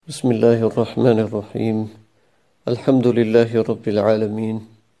بسم الله الرحمن الرحيم الحمد لله رب العالمين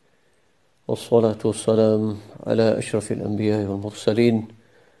والصلاة والسلام على أشرف الأنبياء والمرسلين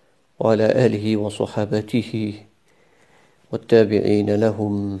وعلى آله وصحابته والتابعين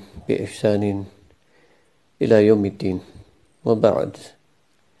لهم بإحسان إلى يوم الدين وبعد.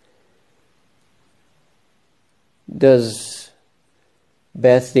 Does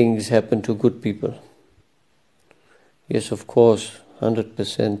bad things happen to good people? Yes, of course,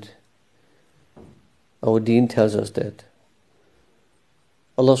 100%. Our deen tells us that.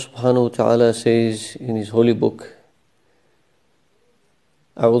 Allah subhanahu wa ta'ala says in His holy book,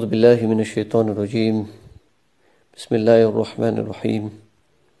 أعوذ بالله من الشيطان الرجيم بسم الله الرحمن الرحيم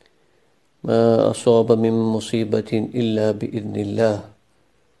ما أصاب من مصيبة إلا بإذن الله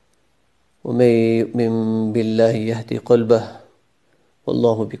ومن يؤمن بالله يهدي قلبه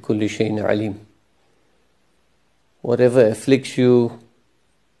والله بكل شيء عليم. Whatever afflicts you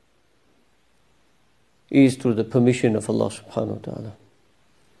is through the permission of Allah subhanahu wa ta'ala.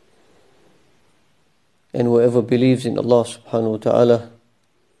 And whoever believes in Allah subhanahu wa ta'ala,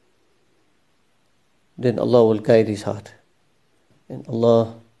 then Allah will guide his heart. And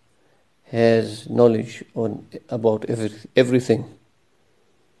Allah has knowledge about everything.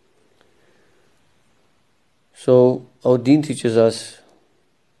 So our deen teaches us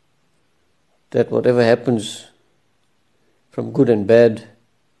that whatever happens from good and bad,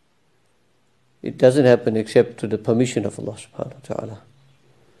 it doesn't happen except to the permission of Allah subhanahu wa ta'ala.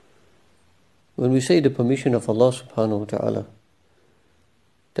 When we say the permission of Allah subhanahu wa ta'ala,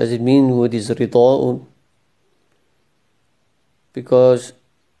 does it mean with his rida'un? Because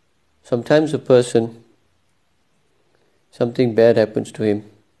sometimes a person, something bad happens to him.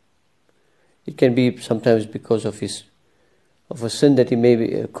 It can be sometimes because of a sin that he may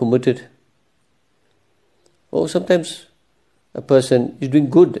be committed. Or sometimes a person is doing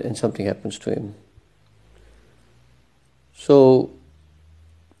good and something happens to him. So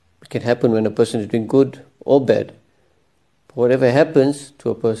it can happen when a person is doing good or bad. But whatever happens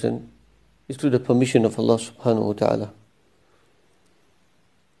to a person is through the permission of Allah subhanahu wa ta'ala.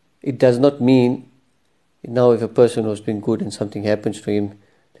 It does not mean now if a person was doing good and something happens to him,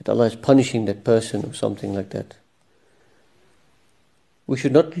 that Allah is punishing that person or something like that. We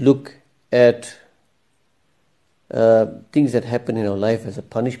should not look at things that happen in our life as a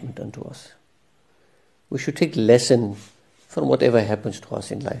punishment unto us. We should take lesson from whatever happens to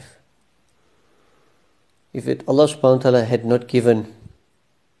us in life. If Allah subhanahu wa ta'ala had not given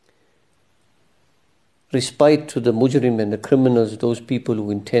respite to the mujrim and the criminals, those people who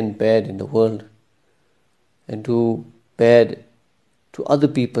intend bad in the world and do bad to other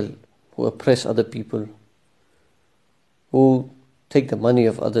people, who oppress other people, who take the money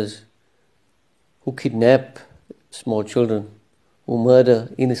of others, who kidnap small children, who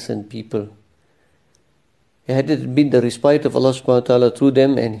murder innocent people. Had it been the respite of Allah subhanahu wa ta'ala through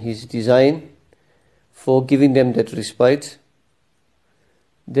them and His design for giving them that respite,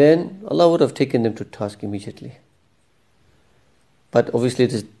 then Allah would have taken them to task immediately. But obviously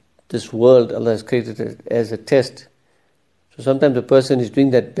this world Allah has created it as a test. So sometimes a person is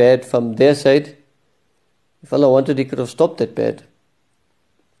doing that bad from their side. If Allah wanted, He could have stopped that bad.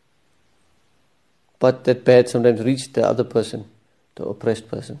 But that bad sometimes reached the other person, the oppressed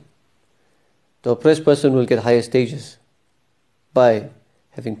person. The oppressed person will get higher stages by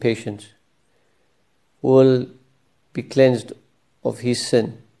having patience, will be cleansed of his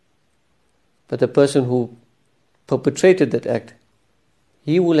sin. But the person who perpetrated that act,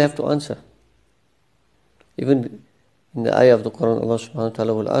 he will have to answer. Even in the ayah of the Quran, Allah subhanahu wa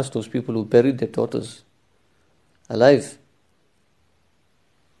ta'ala will ask those people who buried their daughters alive,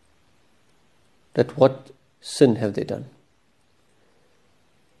 that what sin have they done?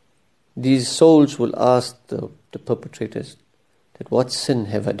 These souls will ask the perpetrators that what sin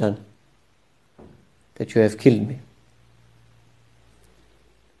have I done that you have killed me?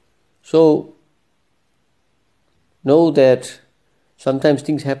 So know that sometimes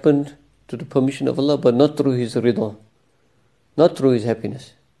things happen to the permission of Allah, but not through His ridha, not through His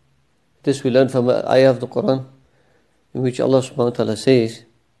happiness. This we learn from an ayah of the Quran in which Allah subhanahu wa ta'ala says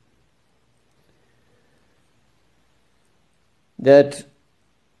that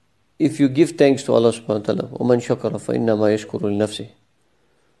if you give thanks to Allah subhanahu wa ta'ala, وَمَنْ شَكَرَ فَإِنَّمَا يَشْكُرُ لِنَفْسِهِ,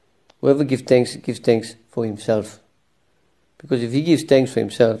 whoever gives thanks for himself. Because if he gives thanks for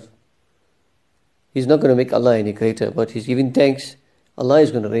himself, he's not going to make Allah any greater, but he's giving thanks, Allah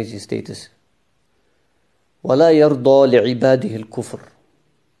is going to raise his status. وَلَا يَرْضَى لِعِبَادِهِ الْكُفْرِ.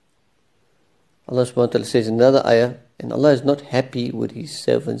 Allah subhanahu wa ta'ala says in another ayah, and Allah is not happy with His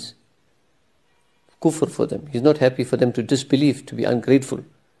servants kufr for them. He's not happy for them to disbelieve, to be ungrateful.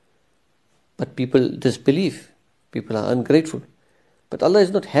 But people disbelieve. People are ungrateful. But Allah is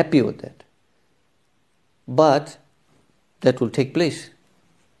not happy with that. But that will take place.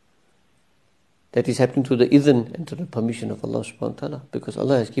 That is happening through the idhn and to the permission of Allah subhanahu wa ta'ala. Because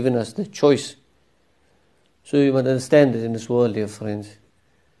Allah has given us the choice. So you must understand that in this world, dear friends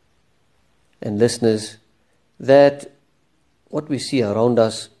and listeners, that what we see around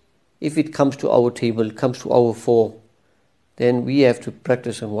us, if it comes to our table, comes to our fore, then we have to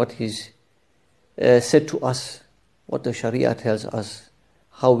practice on what is said to us, what the Sharia tells us,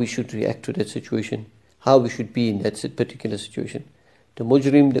 how we should react to that situation, how we should be in that particular situation. The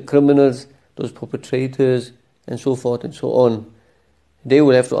mujrim, the criminals, those perpetrators, and so forth and so on, they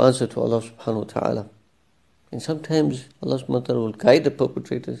will have to answer to Allah subhanahu wa ta'ala. And sometimes Allah subhanahu wa ta'ala will guide the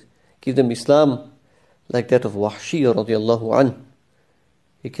perpetrators, give them Islam, like that of Wahshi radiallahu an.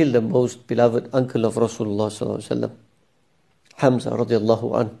 He killed the most beloved uncle of Rasulullah sallallahu alaihi wasallam, Hamza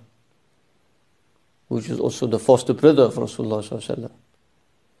radiallahu an, which is also the foster brother of Rasulullah sallallahu alaihi wasallam.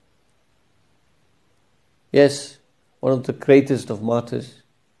 Yes, one of the greatest of martyrs.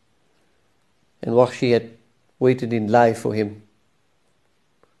 And Wahshi had waited in life for him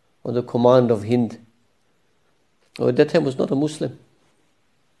on the command of Hind, who at that time was not a Muslim.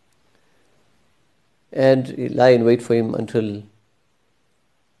 And he lay in wait for him until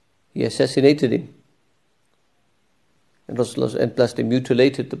he assassinated him. And Rasulullah, and plus they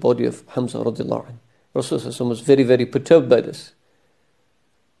mutilated the body of Hamza radiallahu anhu. Rasulullah was very, very perturbed by this.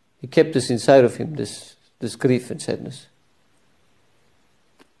 He kept this inside of him, this grief and sadness.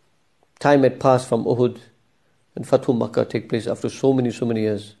 Time had passed from Uhud and Fathu Makkah take place after so many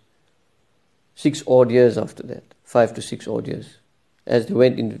years. 6 odd years after that. 5 to 6 odd years. As they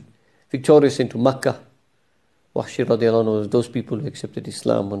went in victorious into Makkah, Wahshi radiallahu anhu was those people who accepted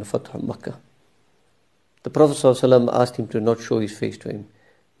Islam on the Fathu of Makkah. The Prophet ﷺ asked him to not show his face to him,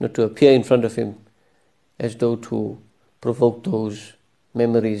 not to appear in front of him, as though to provoke those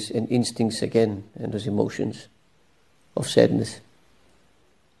memories and instincts again and those emotions of sadness.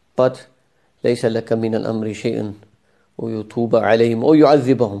 But ليس لك من الأمر شيء ويتوب عليهم أو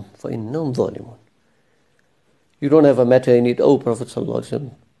يعذبهم فإنهم ظالمون. You don't have a matter in it, O Prophet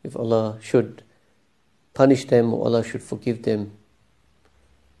ﷺ, if Allah should punish them or Allah should forgive them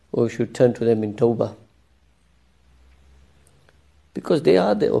or should turn to them in tawbah. Because they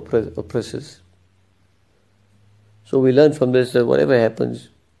are the oppressors. So we learn from this that whatever happens,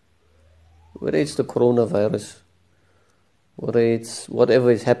 whether it's the coronavirus, whether it's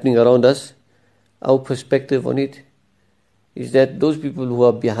whatever is happening around us, our perspective on it is that those people who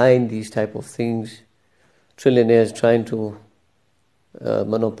are behind these type of things, trillionaires trying to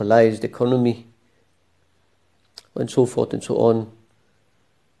monopolize the economy and so forth and so on,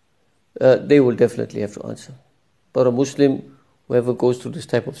 they will definitely have to answer. But a Muslim, whoever goes through this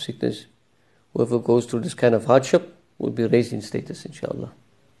type of sickness, whoever goes through this kind of hardship, will be raised in status, inshallah.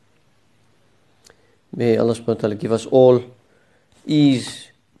 May Allah subhanahu wa ta'ala give us all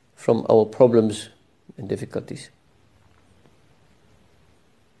ease from our problems and difficulties.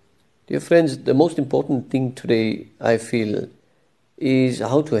 Dear friends, the most important thing today, I feel, is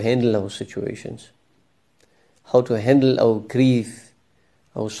how to handle our situations, how to handle our grief,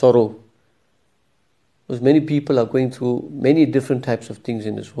 our sorrow. Because many people are going through many different types of things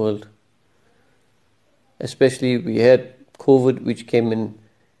in this world. Especially we had COVID, which came and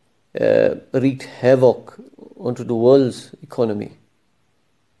wreaked havoc onto the world's economy.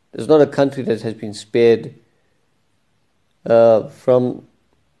 There's not a country that has been spared from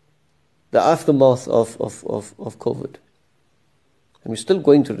the aftermath of COVID. And we're still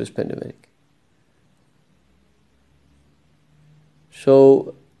going through this pandemic.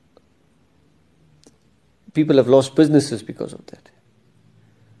 So people have lost businesses because of that.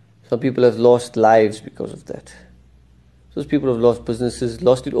 Some people have lost lives because of that. Those people who have lost businesses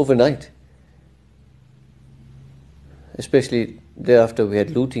lost it overnight. Especially thereafter we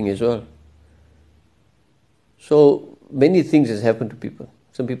had looting as well. So many things has happened to people.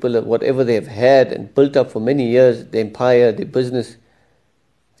 Some people, whatever they have had and built up for many years, their empire, their business,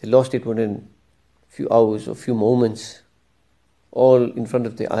 they lost it within a few hours or a few moments. All in front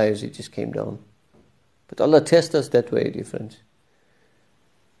of their eyes, it just came down. But Allah tests us that way, dear friends.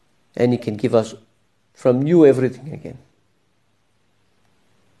 And He can give us from new everything again.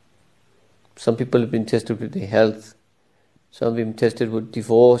 Some people have been tested with their health. Some have been tested with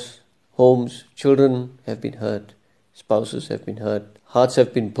divorce, homes, children have been hurt, spouses have been hurt, hearts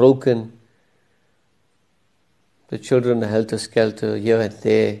have been broken. The children are helter-skelter here and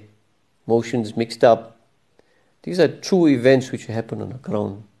there, emotions mixed up. These are true events which happen on the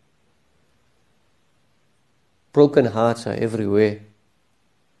ground. Broken hearts are everywhere.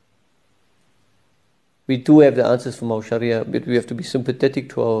 We do have the answers from our Sharia, but we have to be sympathetic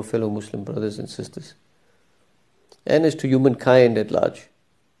to our fellow Muslim brothers and sisters, and as to humankind at large.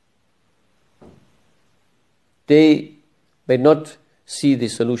 They may not see the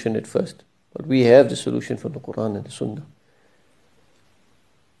solution at first, but we have the solution from the Quran and the Sunnah.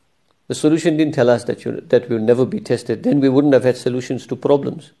 The solution didn't tell us that we will never be tested. Then we wouldn't have had solutions to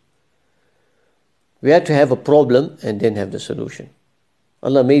problems. We had to have a problem and then have the solution.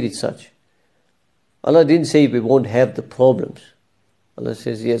 Allah made it such. Allah didn't say we won't have the problems. Allah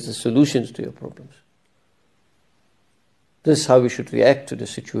says He has the solutions to your problems. This is how we should react to the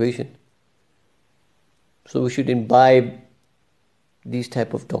situation. So we should imbibe these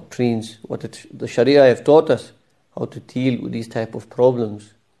type of doctrines, what the Sharia have taught us, how to deal with these type of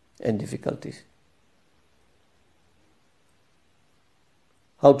problems and difficulties.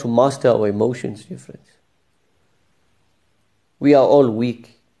 How to master our emotions, dear friends. We are all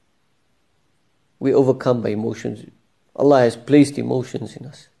weak. We overcome by emotions. Allah has placed emotions in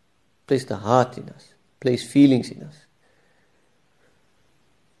us, placed the heart in us, placed feelings in us.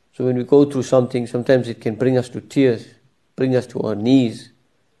 So when we go through something, sometimes it can bring us to tears, bring us to our knees.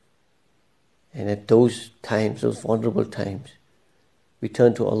 And at those times, those vulnerable times, we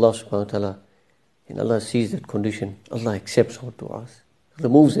turn to Allah subhanahu wa ta'ala, and Allah sees that condition. Allah accepts our du'as,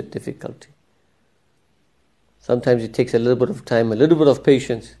 removes that difficulty. Sometimes it takes a little bit of time, a little bit of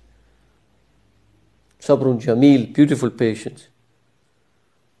patience. Sabrun Jameel, beautiful patience.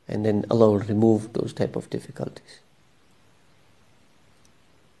 And then Allah will remove those type of difficulties.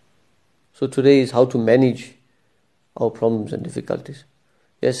 So today is how to manage our problems and difficulties.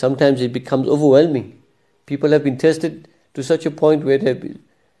 Yes, sometimes it becomes overwhelming. People have been tested to such a point where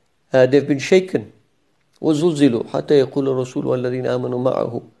they've been shaken. وَزُلْزِلُوا حَتَّى يَقُولَ الرَّسُولُ وَالَّذِينَ آمَنُوا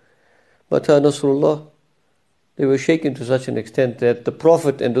مَعَهُ مَتَى نَصْرُ اللَّهِ. They were shaken to such an extent that the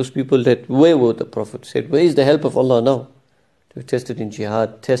Prophet and those people that were with the Prophet said, where is the help of Allah now? They were tested in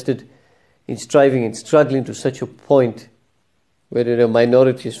jihad, tested in striving and struggling to such a point where there are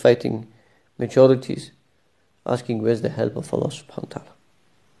minorities fighting majorities, asking where's the help of Allah subhanahu wa ta'ala.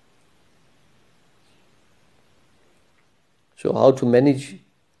 So how to manage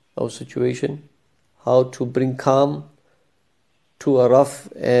our situation, how to bring calm to a rough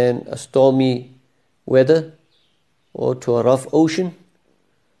and a stormy weather, or to a rough ocean,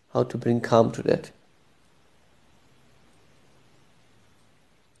 how to bring calm to that.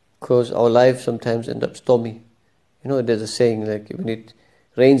 Because our lives sometimes end up stormy. You know, there's a saying like when it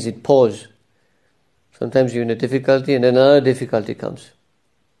rains, it pours. Sometimes you're in a difficulty and then another difficulty comes.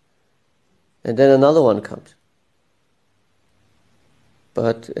 And then another one comes.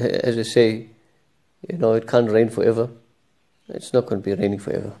 But as I say, you know, it can't rain forever. It's not going to be raining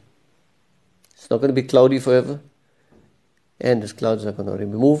forever. It's not going to be cloudy forever. And these clouds are going to be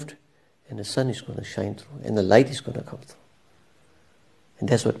removed, and the sun is going to shine through, and the light is going to come through. And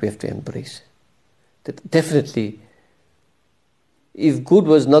that's what we have to embrace. That definitely, if good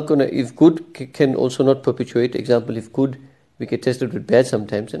can also not perpetuate, example, if good, we get tested with bad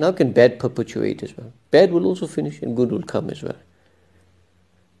sometimes, and how can bad perpetuate as well? Bad will also finish, and good will come as well.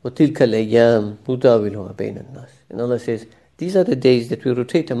 وَتِلْكَ الْأَيَّامُ نُدَاوِلُهَا بَيْنَ النَّاسِ. And Allah says, these are the days that we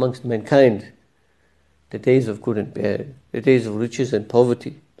rotate amongst mankind. The days of good and bad, the days of riches and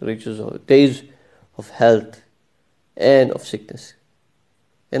poverty, the days of health and of sickness,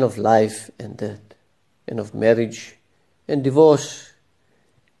 and of life and death, and of marriage and divorce,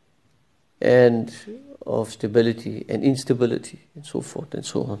 and of stability and instability, and so forth and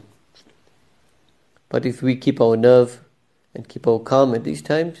so on. But if we keep our nerve and keep our calm at these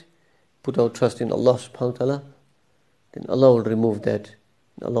times, put our trust in Allah subhanahu wa ta'ala, then Allah will remove that,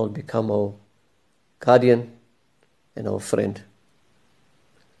 and Allah will become our guardian and our friend.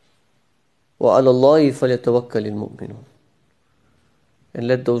 وَعَلَى اللَّهِ فَلْيَتَوَكَّلِ الْمُؤْمِنُونَ. And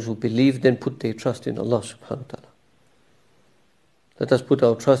let those who believe then put their trust in Allah subhanahu wa ta'ala. Let us put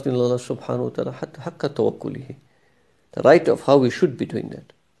our trust in Allah subhanahu wa ta'ala حَقَّ تَوَكُّلِهِ. The right of how we should be doing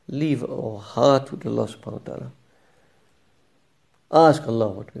that. Leave our heart with Allah subhanahu wa ta'ala. Ask Allah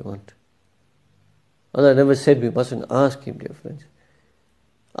what we want. Allah never said we mustn't ask Him, dear friends.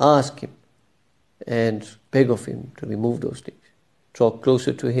 Ask Him and beg of Him to remove those things. Draw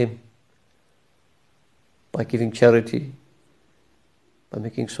closer to Him by giving charity, by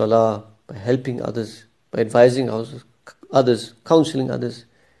making salah, by helping others, by advising others, counseling others,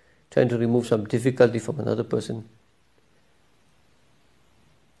 trying to remove some difficulty from another person,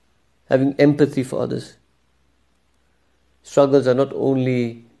 having empathy for others. Struggles are not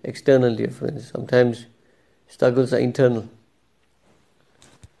only external, dear friends. Sometimes struggles are internal.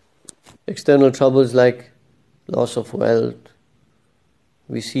 External troubles like loss of wealth,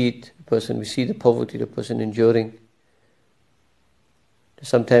 We see it, we see the poverty, the person enduring.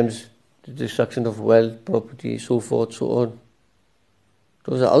 Sometimes the destruction of wealth, property, so forth, so on.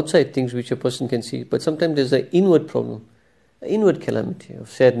 Those are outside things which a person can see. But sometimes there's an inward problem, an inward calamity of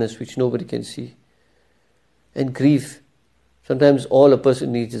sadness which nobody can see. And grief. Sometimes all a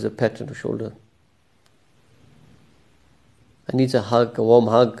person needs is a pat on the shoulder. He needs a hug, a warm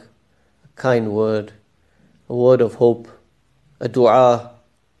hug, a kind word, a word of hope, a dua,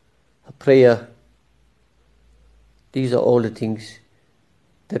 a prayer. These are all the things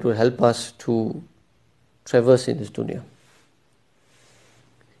that will help us to traverse in this dunya.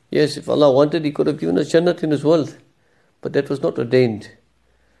 Yes, if Allah wanted, He could have given us Jannat in this world. But that was not ordained.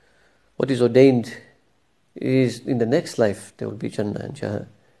 What is ordained is in the next life there will be Jannah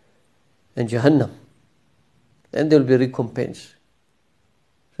and Jahannam. And there will be recompense.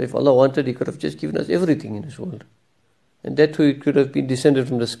 So if Allah wanted, He could have just given us everything in this world. And that too, it could have been descended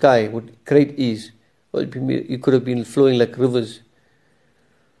from the sky with great ease. Or it could have been flowing like rivers.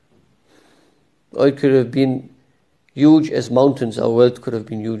 Or it could have been huge as mountains. Our wealth could have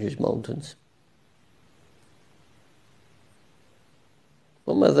been huge as mountains.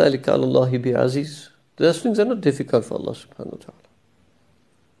 وَمَا ذَلِكَ عَلَى اللَّهِ بِعَزِيزٍ. Those things are not difficult for Allah subhanahu wa ta'ala.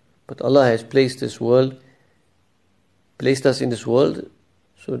 But Allah has placed us in this world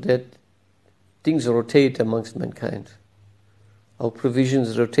so that things rotate amongst mankind. Our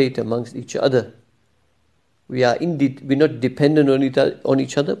provisions rotate amongst each other. We're not dependent on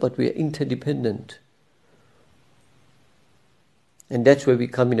each other, but we are interdependent. And that's where we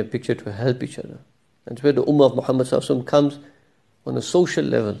come in a picture to help each other. That's where the Ummah of Muhammad sallallahu alaihi wasallam comes on a social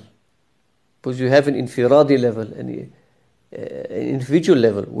level. Because you have an infiradi level, an individual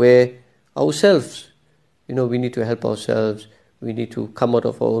level, where ourselves, we need to help ourselves. We need to come out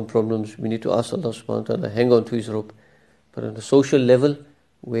of our own problems. We need to ask Allah subhanahu wa ta'ala, hang on to His rope. But on the social level,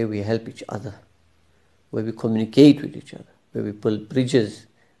 where we help each other, where we communicate with each other, where we build bridges,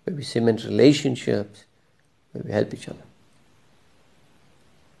 where we cement relationships, where we help each other.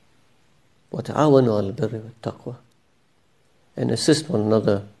 وَتَعَاوَنُوا عَلَى الْبِرِّ وَالتَّقْوَى. And assist one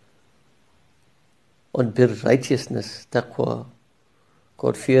another on birr, righteousness, taqwa,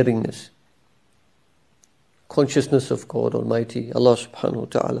 God-fearingness, consciousness of God Almighty, Allah subhanahu wa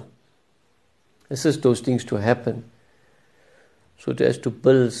ta'ala. Assist those things to happen so as to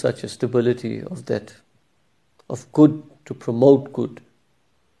build such a stability of that, of good, to promote good.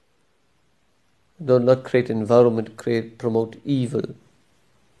 Do not create an environment, promote evil.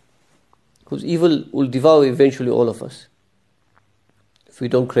 Because evil will devour eventually all of us. If we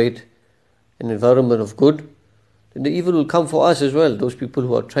don't create an environment of good, then the evil will come for us as well, those people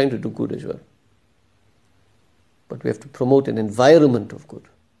who are trying to do good as well. But we have to promote an environment of good.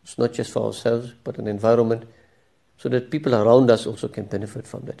 It's not just for ourselves, but an environment so that people around us also can benefit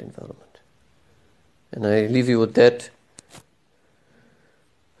from that environment. And I leave you with that.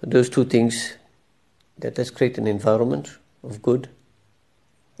 Those two things, that let's create an environment of good,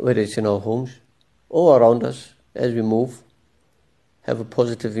 whether it's in our homes or around us as we move, have a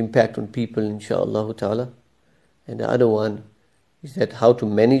positive impact on people, inshaAllah ta'ala. And the other one is that how to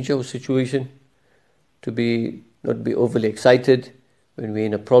manage our situation, to not be overly excited when we're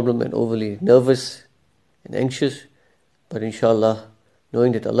in a problem and overly nervous and anxious, but inshallah,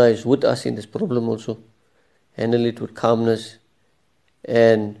 knowing that Allah is with us in this problem also, handle it with calmness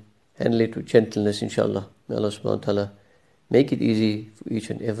and handle it with gentleness, inshallah. May Allah subhanahu wa ta'ala make it easy for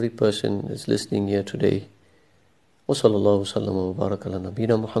each and every person that's listening here today. وصلى الله وسلم وبارك على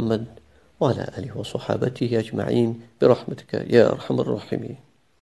نبينا محمد وعلى آله وصحابته أجمعين برحمتك يا أرحم الراحمين.